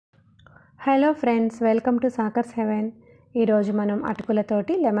Hello friends, welcome to సాకర్స్ haven. ఈరోజు మనం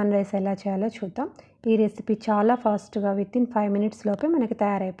అటుకులతోటి lemon rice ఎలా చేయాలో చూద్దాం. ఈ రెసిపీ చాలా ఫాస్ట్గా వితిన్ 5 minutes లోపే మనకి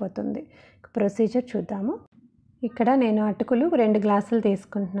తయారైపోతుంది. ప్రొసీజర్ చూద్దాము. ఇక్కడ నేను అటుకులు 2 గ్లాసులు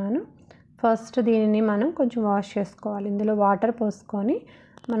తీసుకుంటున్నాను. ఫస్ట్ దీనిని మనం కొంచెం వాష్ చేసుకోవాలి. ఇందులో వాటర్ పోసుకొని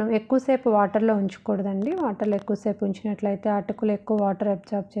మనం ఎక్కువసేపు వాటర్లో ఉంచకూడదండి. వాటర్లో ఎక్కువసేపు ఉంచినట్లయితే అటుకులు ఎక్కువ వాటర్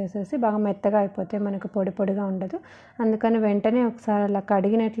అబ్జర్బ్ చేసేసి బాగా మెత్తగా అయిపోతే మనకు పొడి పొడిగా ఉండదు. అందుకని వెంటనే ఒకసారి అలా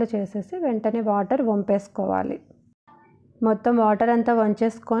కడిగినట్లు చేసేసి వెంటనే వాటర్ వంపేసుకోవాలి. మొత్తం వాటర్ అంతా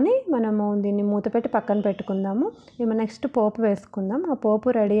వంచేసుకొని మనము దీన్ని మూత పెట్టి పక్కన పెట్టుకుందాము. ఇవి నెక్స్ట్ పోపు వేసుకుందాం. ఆ పోపు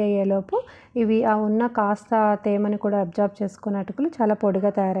రెడీ అయ్యేలోపు ఇవి ఆ ఉన్న కాస్త తేమని కూడా అబ్జర్బ్ చేసుకుని అటుకులు చాలా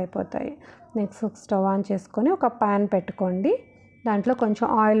పొడిగా తయారైపోతాయి. నెక్స్ట్ స్టవ్ ఆన్ చేసుకొని ఒక ప్యాన్ పెట్టుకోండి. దాంట్లో కొంచెం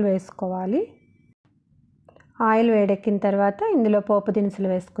ఆయిల్ వేసుకోవాలి. ఆయిల్ వేడెక్కిన తర్వాత ఇందులో పోపు దినుసులు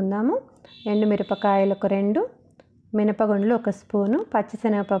వేసుకుందాము. ఎండుమిరపకాయలు ఒక 2, మినపగుండ్లు 1 స్పూను,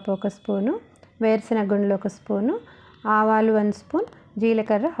 పచ్చిశనగపప్పు 1 స్పూను, వేరుశనగ గుండ్లు 1 స్పూను, ఆవాలు 1 స్పూన్,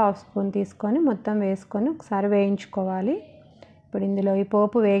 జీలకర్ర 1/2 స్పూన్ తీసుకొని మొత్తం వేసుకొని ఒకసారి వేయించుకోవాలి. ఇప్పుడు ఇందులో ఈ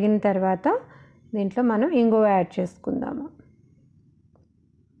పోపు వేగిన తర్వాత దీంట్లో మనం ఇంగువ యాడ్ చేసుకుందాము.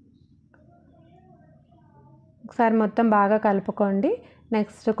 ఒకసారి మొత్తం బాగా కలుపుకోండి.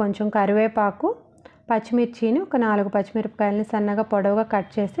 నెక్స్ట్ కొంచెం కరివేపాకు, పచ్చిమిర్చిని ఒక 4 పచ్చిమిరపకాయలని సన్నగా పొడవుగా కట్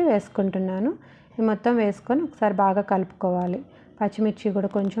చేసి వేసుకుంటున్నాను. ఇది మొత్తం వేసుకొని ఒకసారి బాగా కలుపుకోవాలి. పచ్చిమిర్చి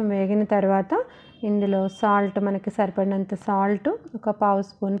కూడా కొంచెం వేగిన తర్వాత ఇందులో సాల్ట్, మనకి సరిపడినంత సాల్ట్, ఒక 1/2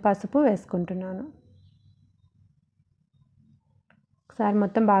 స్పూన్ పసుపు వేసుకుంటున్నాను. ఒకసారి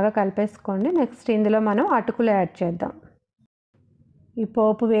మొత్తం బాగా కలిపేసుకోండి. నెక్స్ట్ ఇందులో మనం అటుకులు యాడ్ చేద్దాం. ఈ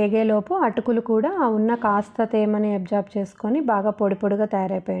పోపు వేగేలోపు అటుకులు కూడా ఉన్న కాస్త తేమని అబ్జర్బ్ చేసుకొని బాగా పొడి పొడిగా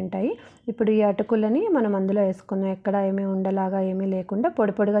తయారైపోయి ఉంటాయి. ఇప్పుడు ఈ అటుకులని మనం అందులో వేసుకుందాం. ఎక్కడ ఏమీ ఉండలాగా ఏమీ లేకుండా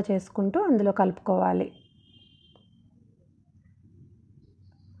పొడి పొడిగా చేసుకుంటూ అందులో కలుపుకోవాలి.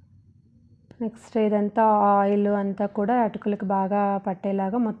 నెక్స్ట్ ఇదంతా ఆయిల్ అంతా కూడా అటుకులకు బాగా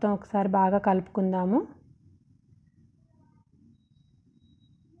పట్టేలాగా మొత్తం ఒకసారి బాగా కలుపుకుందాము.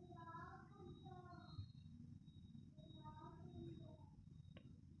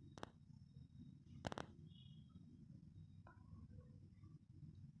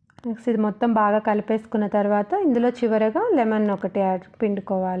 నెక్స్ట్ ఇది మొత్తం బాగా కలిపేసుకున్న తర్వాత ఇందులో చివరగా లెమన్ ఒకటి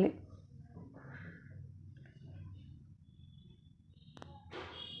పిండుకోవాలి.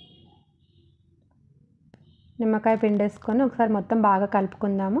 నిమ్మకాయ పిండేసుకొని ఒకసారి మొత్తం బాగా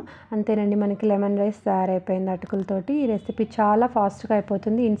కలుపుకుందాము. అంతేనండి, మనకి లెమన్ రైస్ తయారైపోయింది అటుకులతోటి. ఈ రెసిపీ చాలా ఫాస్ట్గా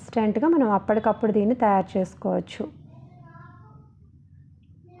అయిపోతుంది. ఇన్స్టెంట్గా మనం అప్పటికప్పుడు దీన్ని తయారు చేసుకోవచ్చు.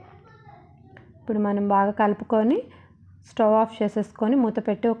 ఇప్పుడు మనం బాగా కలుపుకొని స్టవ్ ఆఫ్ చేసేసుకొని మూత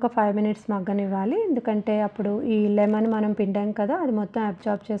పెట్టి ఒక 5 minutes మగ్గనివ్వాలి. ఎందుకంటే అప్పుడు ఈ లెమన్ మనం పిండాం కదా, అది మొత్తం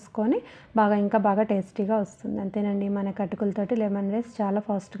అబ్జర్బ్ చేసుకొని ఇంకా బాగా టేస్టీగా వస్తుంది. అంతేనండి, మన అటుకులతోటి లెమన్ రైస్ చాలా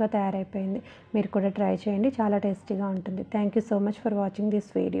ఫాస్ట్గా తయారైపోయింది. మీరు కూడా ట్రై చేయండి, చాలా టేస్టీగా ఉంటుంది. Thank you so much for watching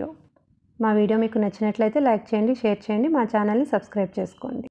this video. మా వీడియో మీకు నచ్చినట్లయితే లైక్ చేయండి, షేర్ చేయండి, మా ఛానల్ని సబ్స్క్రైబ్ చేసుకోండి.